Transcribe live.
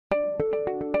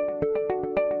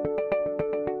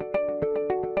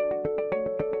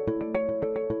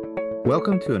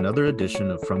Welcome to another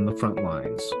edition of From the Front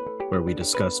Lines, where we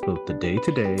discuss both the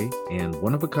day-to-day and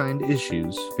one-of-a-kind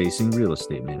issues facing real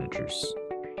estate managers.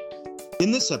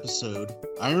 In this episode,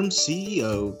 IRM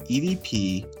CEO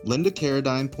EVP Linda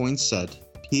Carradine Poinsett,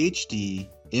 PhD,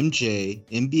 MJ,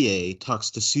 MBA,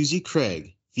 talks to Susie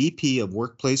Craig, VP of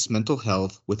Workplace Mental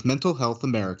Health with Mental Health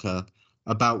America,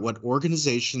 about what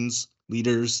organizations,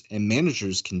 leaders, and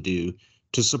managers can do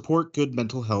to support good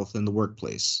mental health in the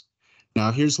workplace.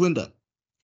 Now here's Linda.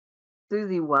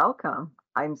 Susie, welcome.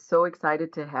 I'm so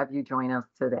excited to have you join us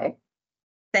today.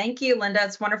 Thank you, Linda.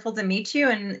 It's wonderful to meet you,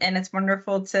 and it's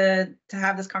wonderful to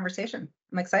have this conversation.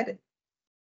 I'm excited.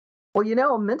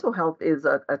 Well, mental health is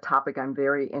a topic I'm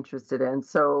very interested in.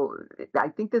 So I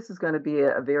think this is going to be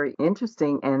a very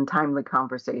interesting and timely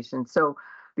conversation. So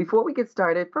before we get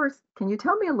started, first, can you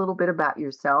tell me a little bit about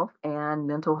yourself and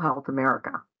Mental Health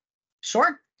America?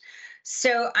 Sure.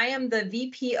 So I am the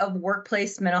VP of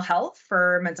Workplace Mental Health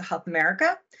for Mental Health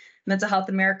America. Mental Health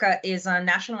America is a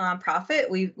national nonprofit.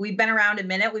 We've been around a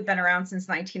minute. We've been around since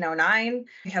 1909.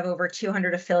 We have over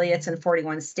 200 affiliates in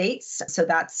 41 states. So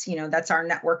that's our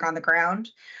network on the ground.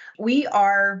 We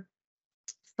are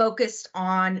focused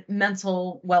on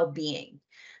mental well-being.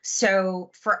 So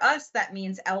for us, that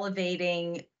means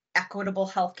elevating equitable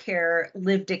healthcare,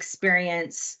 lived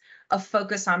experience, a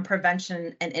focus on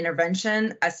prevention and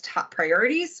intervention as top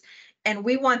priorities. And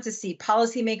we want to see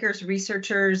policymakers,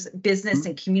 researchers, business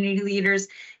and community leaders,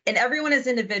 and everyone as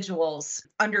individuals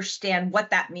understand what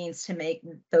that means to make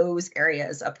those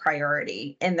areas a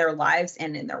priority in their lives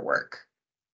and in their work.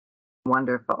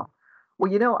 Wonderful.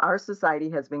 Well, our society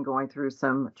has been going through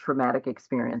some traumatic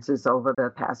experiences over the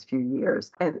past few years,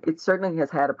 and it certainly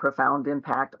has had a profound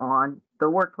impact on the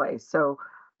workplace. So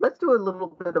let's do a little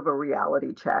bit of a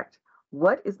reality check.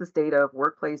 What is the state of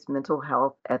workplace mental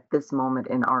health at this moment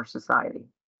in our society?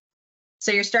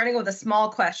 So you're starting with a small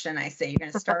question, I say. You're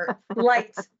going to start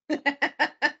light.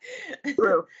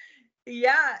 True.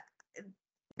 Yeah,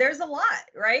 there's a lot,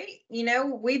 right?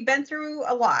 We've been through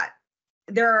a lot.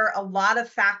 There are a lot of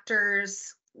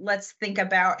factors. Let's think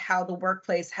about how the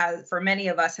workplace has, for many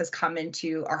of us, has come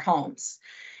into our homes.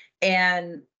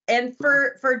 And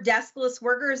for deskless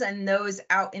workers and those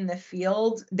out in the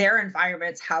field, their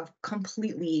environments have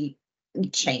completely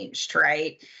changed,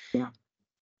 right? Yeah.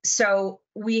 So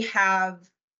we have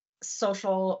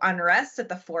social unrest at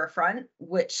the forefront,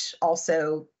 which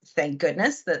also, thank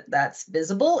goodness, that's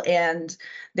visible. And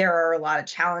there are a lot of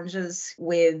challenges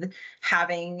with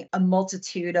having a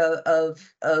multitude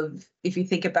of if you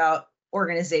think about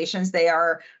organizations, they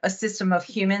are a system of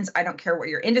humans. I don't care what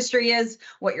your industry is,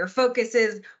 what your focus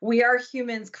is. We are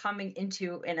humans coming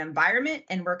into an environment,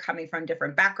 and we're coming from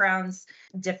different backgrounds,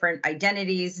 different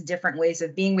identities, different ways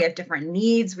of being. We have different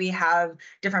needs. We have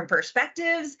different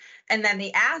perspectives. And then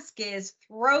the ask is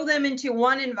throw them into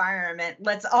one environment.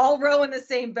 Let's all row in the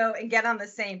same boat and get on the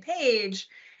same page.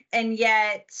 And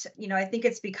yet, I think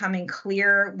it's becoming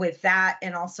clear with that,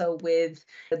 and also with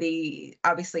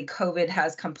obviously COVID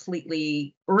has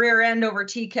completely rear end over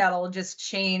tea kettle, just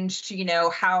changed,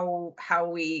 how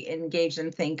we engage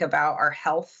and think about our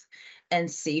health and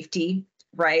safety,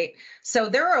 right? So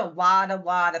there are a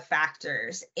lot of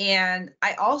factors. And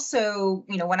I also,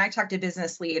 when I talk to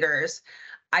business leaders,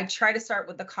 I try to start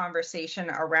with the conversation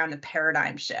around a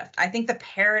paradigm shift. I think the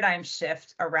paradigm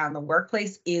shift around the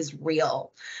workplace is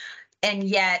real. And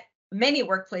yet many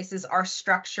workplaces are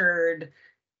structured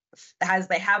as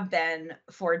they have been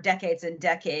for decades and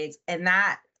decades. And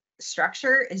that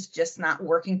structure is just not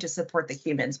working to support the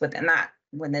humans within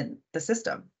the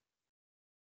system.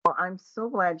 Well, I'm so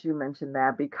glad you mentioned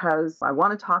that, because I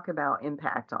want to talk about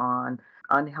impact on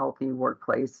unhealthy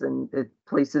workplace and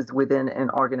places within an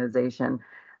organization,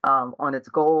 on its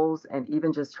goals, and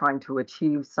even just trying to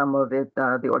achieve some of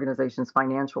the organization's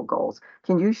financial goals.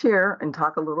 Can you share and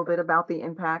talk a little bit about the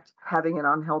impact having an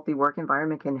unhealthy work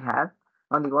environment can have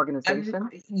on the organization?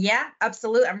 Yeah,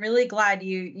 absolutely. I'm really glad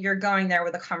you're going there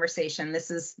with the conversation. This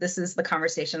is the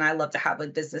conversation I love to have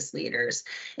with business leaders.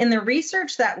 In the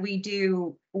research that we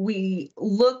do, we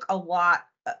look a lot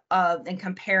in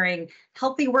comparing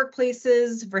healthy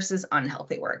workplaces versus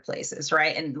unhealthy workplaces,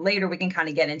 right? And later we can kind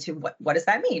of get into what does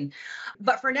that mean.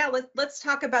 But for now, let's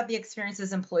talk about the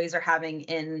experiences employees are having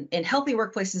in healthy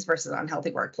workplaces versus unhealthy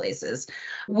workplaces.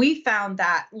 We found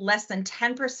that less than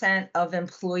 10% of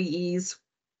employees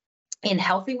in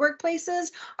healthy workplaces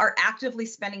are actively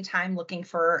spending time looking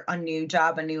for a new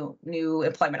job, a new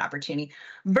employment opportunity,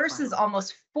 versus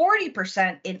almost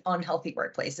 40% in unhealthy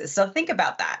workplaces. So think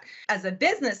about that. As a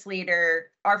business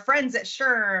leader, our friends at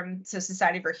SHRM, so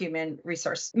Society for Human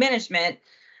Resource Management,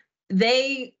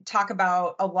 they talk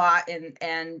about a lot,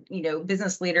 and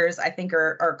business leaders, I think,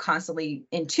 are constantly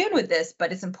in tune with this,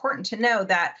 but it's important to know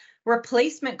that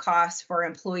replacement costs for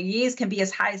employees can be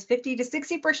as high as 50 to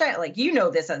 60%. Like,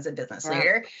 this as a business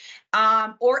leader,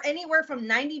 or anywhere from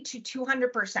 90 to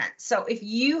 200%. So if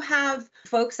you have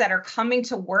folks that are coming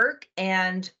to work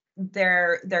and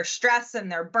their stress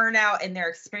and their burnout and their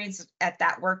experience at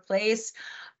that workplace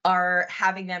are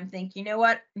having them think, you know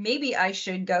what, maybe I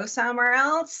should go somewhere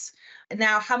else.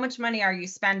 Now, how much money are you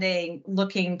spending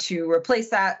looking to replace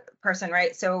that person,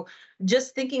 right? So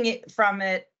just thinking it from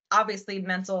it, obviously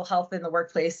mental health in the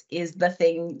workplace is the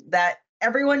thing that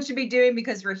everyone should be doing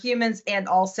because we're humans. And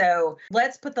also,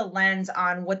 let's put the lens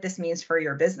on what this means for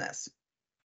your business.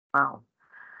 Wow.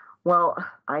 Well,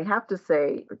 I have to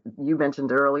say, you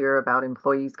mentioned earlier about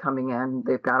employees coming in.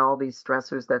 They've got all these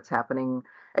stressors that's happening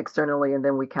externally, and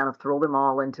then we kind of throw them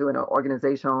all into an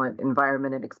organizational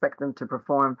environment and expect them to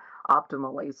perform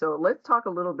optimally. So let's talk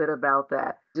a little bit about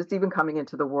that. Just even coming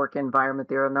into the work environment,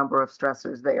 there are a number of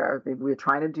stressors there. We're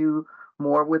trying to do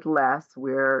more with less.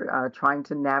 We're trying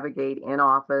to navigate in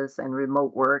office and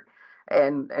remote work,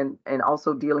 and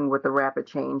also dealing with the rapid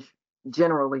change,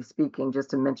 generally speaking, just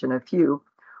to mention a few.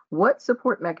 What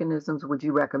support mechanisms would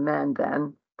you recommend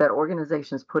then that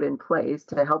organizations put in place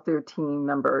to help their team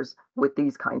members with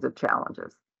these kinds of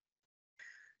challenges?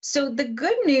 So the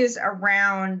good news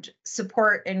around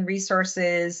support and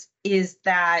resources is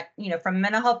that, from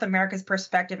Mental Health America's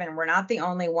perspective, and we're not the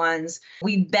only ones,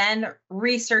 we've been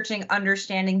researching,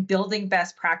 understanding, building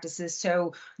best practices.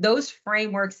 So those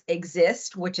frameworks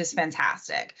exist, which is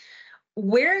fantastic.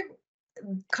 Where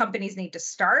companies need to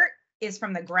start is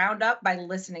from the ground up by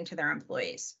listening to their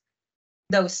employees.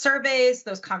 Those surveys,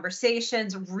 those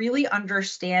conversations, really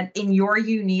understand in your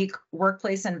unique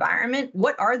workplace environment,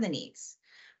 what are the needs,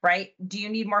 right? Do you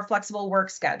need more flexible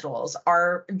work schedules?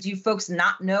 Do folks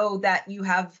not know that you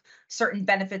have certain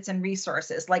benefits and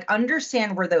resources? Like,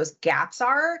 understand where those gaps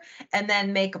are and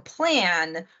then make a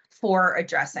plan for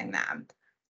addressing them.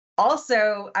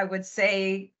 Also, I would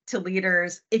say to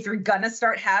leaders, if you're going to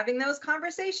start having those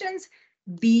conversations,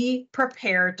 be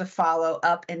prepared to follow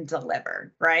up and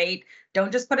deliver, right?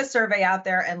 Don't just put a survey out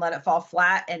there and let it fall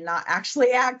flat and not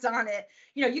actually act on it.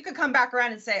 You could come back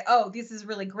around and say, oh, this is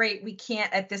really great. We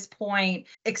can't at this point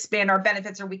expand our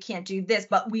benefits, or we can't do this,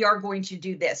 but we are going to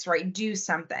do this, right? Do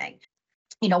something.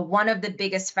 One of the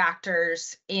biggest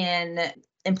factors in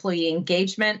employee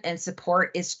engagement and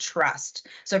support is trust.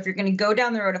 So if you're going to go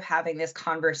down the road of having this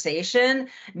conversation,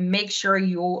 make sure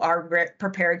you are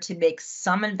prepared to make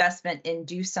some investment and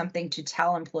do something to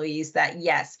tell employees that,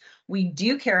 yes, we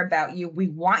do care about you. We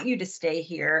want you to stay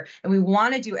here, and we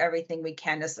want to do everything we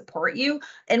can to support you.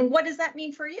 And what does that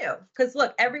mean for you? Because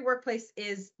look, every workplace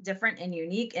is different and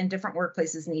unique, and different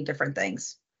workplaces need different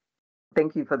things.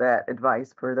 Thank you for that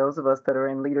advice for those of us that are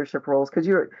in leadership roles, because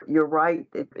you're right.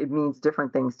 It means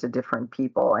different things to different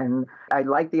people. And I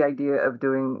like the idea of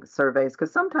doing surveys,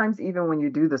 because sometimes even when you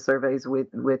do the surveys with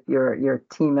your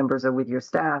team members or with your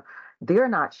staff, they're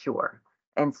not sure.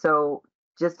 And so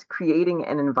just creating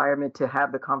an environment to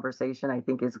have the conversation, I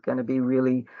think, is going to be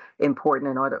really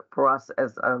important in order for us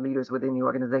as leaders within the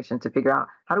organization to figure out,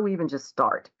 how do we even just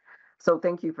start? So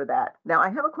thank you for that. Now, I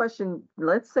have a question.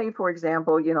 Let's say, for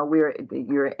example,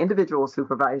 you're individual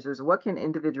supervisors. What can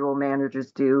individual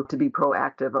managers do to be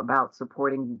proactive about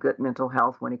supporting good mental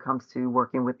health when it comes to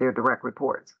working with their direct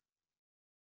reports?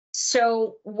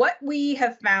 So what we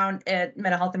have found at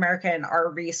Mental Health America in our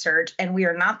research, and we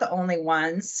are not the only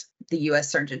ones, the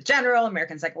U.S. Surgeon General,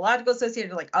 American Psychological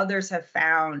Association, like others have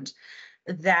found,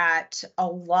 that a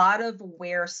lot of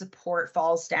where support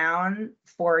falls down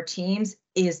for teams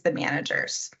is the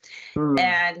managers.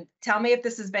 And tell me if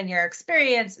this has been your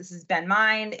experience. This has been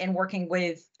mine in working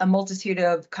with a multitude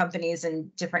of companies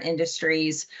in different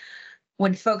industries.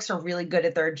 When folks are really good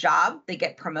at their job, they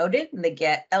get promoted and they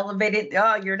get elevated.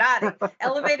 Oh, you're not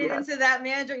elevated Yes. into that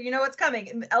manager. You know what's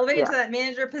coming. Elevated to that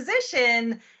manager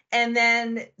position. And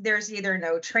then there's either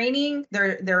no training,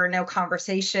 there are no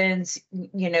conversations,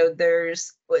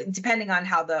 there's, depending on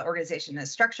how the organization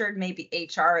is structured, maybe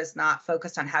HR is not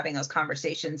focused on having those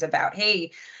conversations about,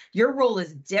 hey, your role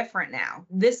is different now.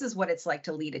 This is what it's like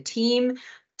to lead a team.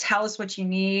 Tell us what you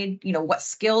need, what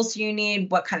skills do you need,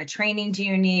 what kind of training do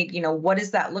you need, what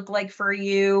does that look like for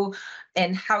you?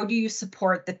 and how do you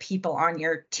support the people on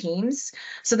your teams?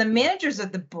 So the managers are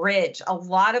the bridge. A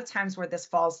lot of times where this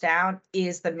falls down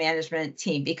is the management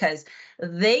team, because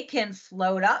they can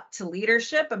float up to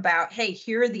leadership about, hey,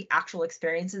 here are the actual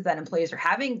experiences that employees are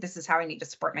having. This is how I need to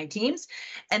support my teams.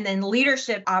 And then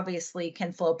leadership obviously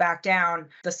can float back down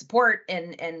the support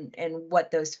and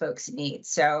what those folks need.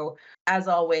 So as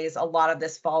always, a lot of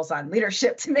this falls on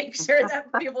leadership to make sure that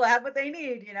people have what they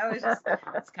need.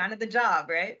 It's kind of the job,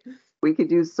 right? We could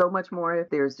do so much more if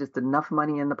there's just enough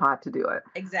money in the pot to do it.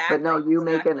 Exactly. But no, you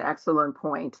make an excellent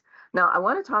point. Now, I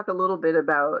want to talk a little bit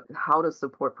about how to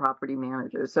support property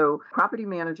managers. So property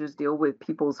managers deal with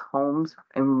people's homes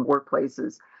and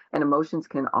workplaces, and emotions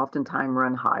can oftentimes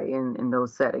run high in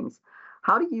those settings.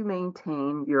 How do you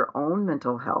maintain your own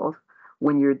mental health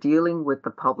when you're dealing with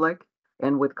the public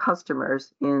and with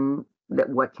customers in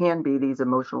what can be these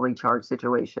emotionally charged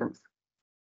situations?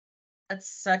 That's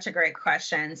such a great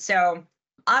question. So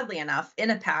oddly enough, in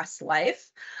a past life,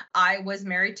 I was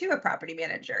married to a property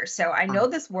manager. So I know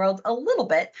this world a little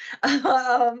bit,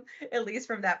 at least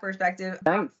from that perspective.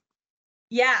 Thanks.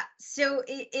 Yeah. So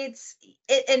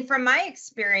and from my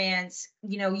experience,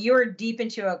 you're deep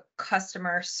into a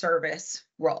customer service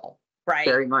role, right?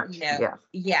 Very much. Yeah.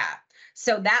 Yeah.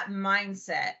 So that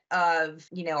mindset of,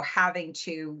 having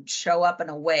to show up in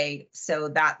a way so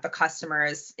that the customer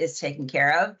is taken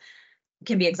care of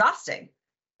can be exhausting,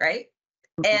 right?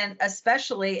 And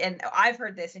especially, and I've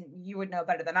heard this, and you would know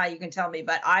better than I, you can tell me,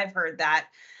 but I've heard that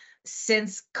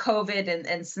since COVID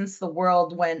and since the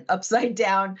world went upside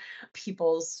down,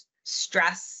 people's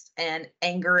stress and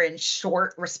anger and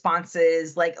short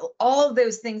responses, like all of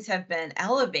those things have been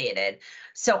elevated.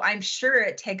 So I'm sure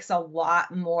it takes a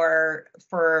lot more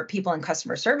for people in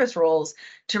customer service roles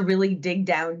to really dig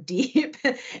down deep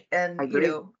and,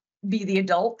 be the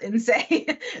adult and say,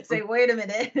 wait a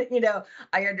minute,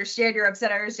 I understand you're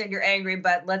upset, I understand you're angry,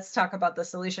 but let's talk about the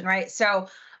solution, right? So,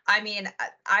 I mean,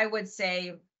 I would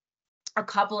say a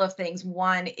couple of things.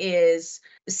 One is,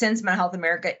 since Mental Health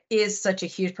America is such a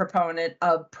huge proponent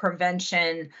of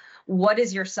prevention, what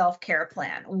is your self-care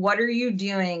plan? What are you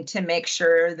doing to make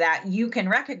sure that you can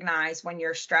recognize when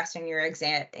your stress and your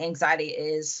anxiety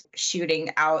is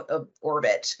shooting out of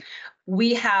orbit?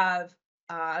 We have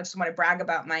I just want to brag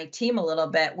about my team a little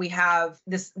bit. We have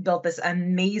built this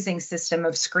amazing system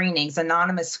of screenings,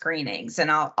 anonymous screenings, and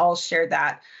I'll share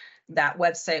that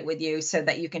website with you so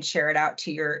that you can share it out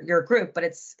to your group. But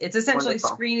it's essentially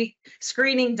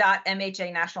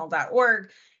screening.mhanational.org.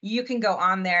 You can go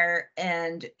on there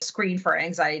and screen for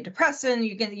anxiety, depression.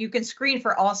 You can screen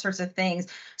for all sorts of things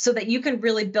so that you can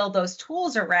really build those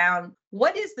tools around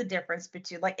what is the difference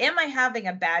between, like, am I having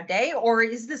a bad day or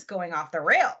is this going off the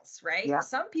rails, right? Yeah.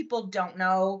 Some people don't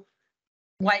know,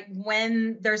 like,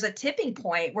 when there's a tipping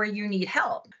point where you need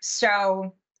help.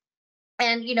 So,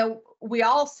 and, we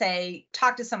all say,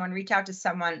 talk to someone, reach out to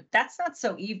someone. That's not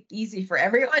so easy for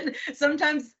everyone.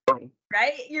 Sometimes,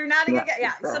 right? You're not going to get,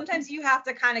 exactly. Sometimes you have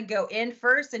to kind of go in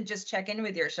first and just check in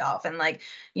with yourself and, like,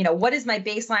 what is my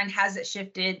baseline? Has it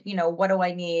shifted? What do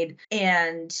I need?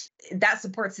 And that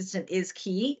support system is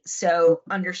key. So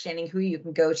understanding who you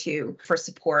can go to for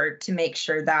support to make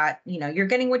sure that, you're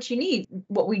getting what you need.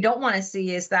 What we don't want to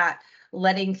see is that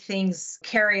letting things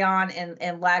carry on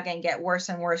and lag and get worse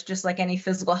and worse, just like any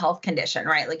physical health condition,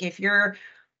 right? Like if your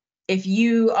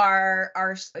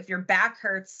back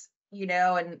hurts,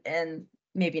 and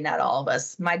maybe not all of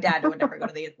us, my dad would never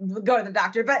go to the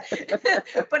doctor, but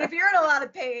but if you're in a lot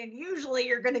of pain, usually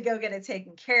you're going to go get it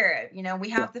taken care of. We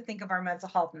have to think of our mental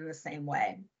health in the same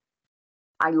way.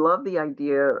 I love the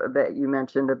idea that you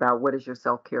mentioned about what is your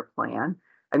self-care plan.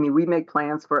 I mean, we make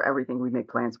plans for everything. We make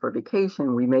plans for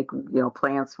vacation. We make,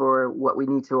 plans for what we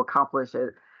need to accomplish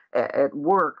at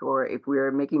work, or if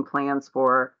we're making plans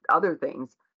for other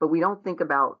things, but we don't think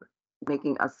about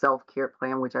making a self-care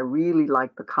plan, which I really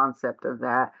like the concept of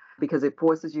that, because it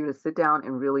forces you to sit down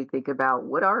and really think about,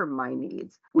 what are my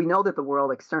needs? We know that the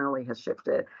world externally has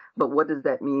shifted, but what does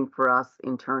that mean for us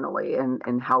internally,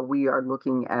 and how we are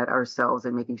looking at ourselves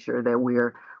and making sure that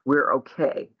we're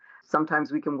okay.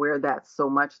 Sometimes we can wear that so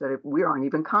much that if we aren't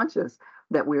even conscious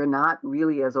that we're not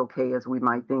really as okay as we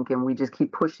might think, and we just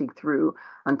keep pushing through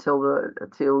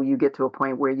until you get to a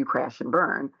point where you crash and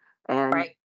burn, and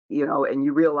right. And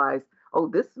you realize, oh,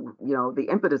 this, the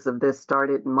impetus of this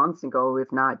started months ago, if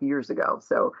not years ago.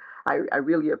 So I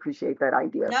really appreciate that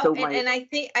idea. No, and I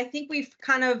think we've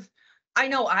kind of, I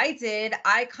know I did.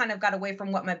 I kind of got away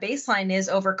from what my baseline is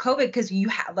over COVID, because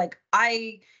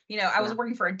I was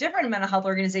working for a different mental health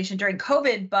organization during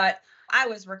COVID, but I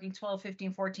was working 12,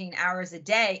 15, 14 hours a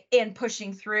day and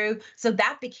pushing through. So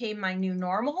that became my new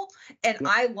normal. And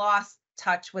I lost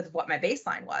touch with what my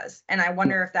baseline was. And I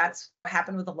wonder if that's what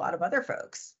happened with a lot of other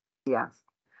folks. Yes.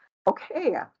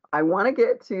 Okay. I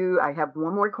have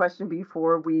one more question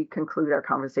before we conclude our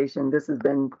conversation. This has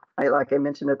been, like I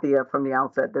mentioned from the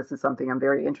outset, this is something I'm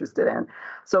very interested in.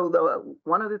 So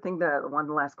one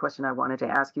last question I wanted to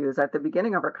ask you is, at the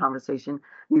beginning of our conversation,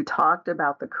 you talked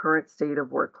about the current state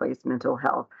of workplace mental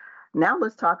health. Now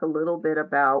let's talk a little bit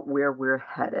about where we're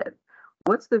headed.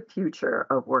 What's the future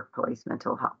of workplace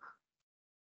mental health?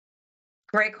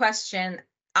 Great question.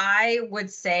 I would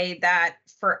say that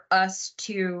for us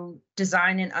to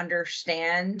design and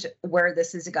understand where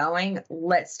this is going,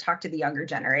 let's talk to the younger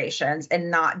generations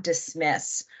and not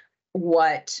dismiss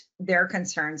what their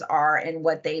concerns are and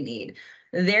what they need.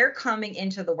 They're coming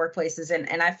into the workplaces,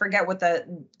 and I forget what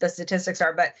the statistics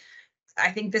are, but I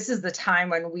think this is the time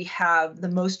when we have the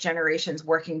most generations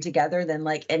working together than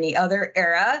like any other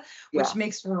era, which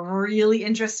makes for really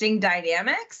interesting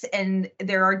dynamics. And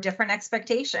there are different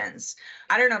expectations.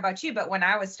 I don't know about you, but when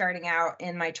I was starting out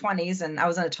in my 20s, and I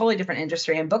was in a totally different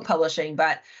industry in book publishing,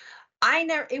 but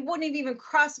it wouldn't even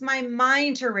cross my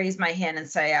mind to raise my hand and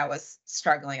say I was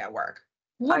struggling at work.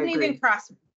 Wouldn't even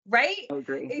cross, right? I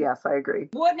agree. Yes, I agree.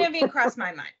 Wouldn't even cross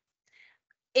my mind.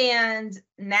 And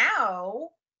now,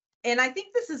 and I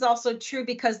think this is also true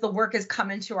because the work has come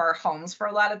into our homes for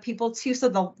a lot of people too. So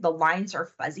the lines are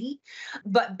fuzzy.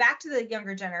 But back to the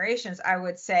younger generations, I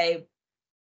would say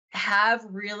have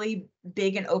really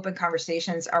big and open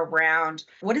conversations around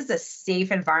what does a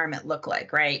safe environment look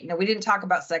like, right? We didn't talk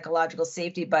about psychological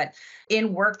safety, but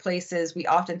in workplaces, we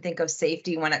often think of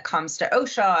safety when it comes to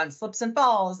OSHA and slips and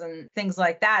falls and things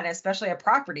like that, and especially at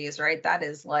properties, right? That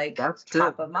is like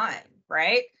top of mind,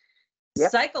 right?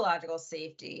 Yep. Psychological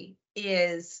safety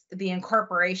is the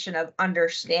incorporation of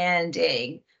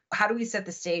understanding how do we set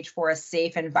the stage for a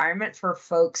safe environment for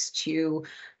folks to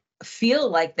feel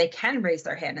like they can raise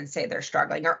their hand and say they're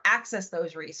struggling or access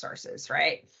those resources,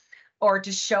 right? Or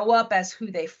to show up as who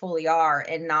they fully are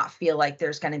and not feel like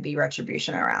there's going to be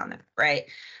retribution around them, right?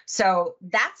 So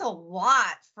that's a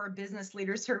lot for business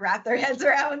leaders to wrap their heads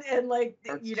around. And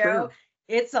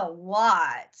it's a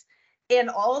lot. And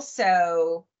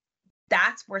also,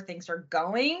 that's where things are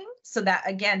going. So that,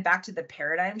 again, back to the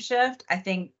paradigm shift, I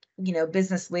think,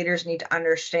 business leaders need to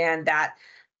understand that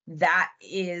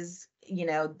is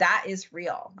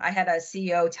real. I had a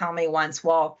CEO tell me once,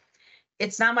 well,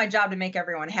 it's not my job to make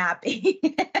everyone happy.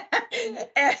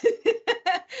 And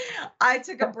I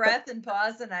took a breath and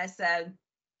paused and I said,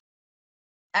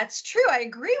 that's true. I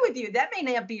agree with you. That may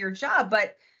not be your job,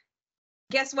 but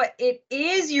guess what? It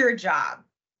is your job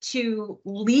to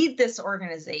lead this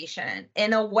organization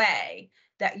in a way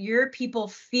that your people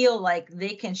feel like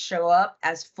they can show up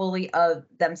as fully of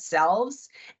themselves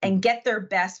and get their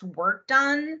best work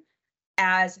done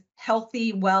as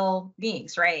healthy, well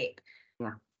beings, right?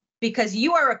 Yeah. Because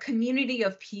you are a community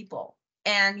of people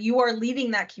and you are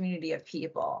leading that community of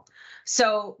people.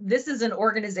 So this is an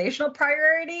organizational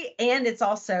priority, and it's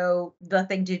also the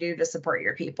thing to do to support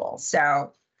your people.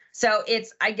 So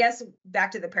it's, I guess,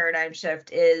 back to the paradigm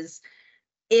shift is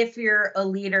if you're a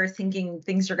leader thinking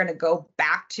things are going to go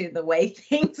back to the way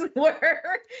things were.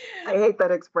 I hate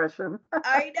that expression.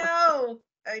 I know.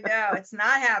 It's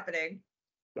not happening.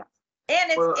 Yeah.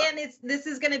 And this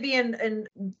is going to be in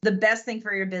the best thing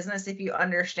for your business if you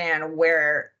understand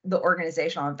where the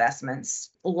organizational investments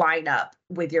line up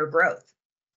with your growth.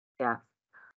 Yeah.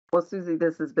 Well, Susie,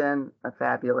 this has been a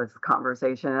fabulous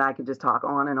conversation, and I could just talk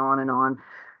on and on and on.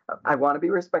 I want to be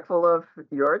respectful of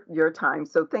your time.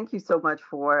 So thank you so much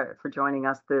for joining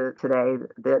us today.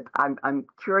 That I'm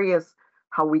curious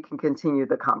how we can continue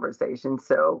the conversation.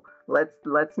 So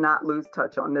let's not lose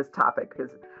touch on this topic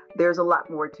because there's a lot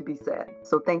more to be said.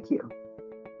 So thank you.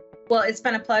 Well, it's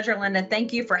been a pleasure, Linda.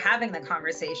 Thank you for having the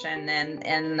conversation,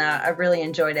 and I really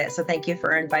enjoyed it. So thank you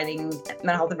for inviting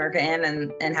Mental Health America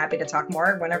in, and happy to talk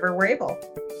more whenever we're able.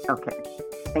 Okay.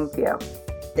 Thank you.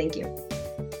 Thank you.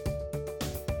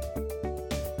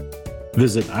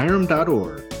 Visit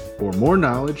IREM.org for more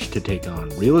knowledge to take on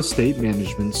real estate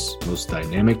management's most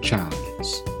dynamic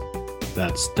challenges.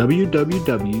 That's www.irem.org.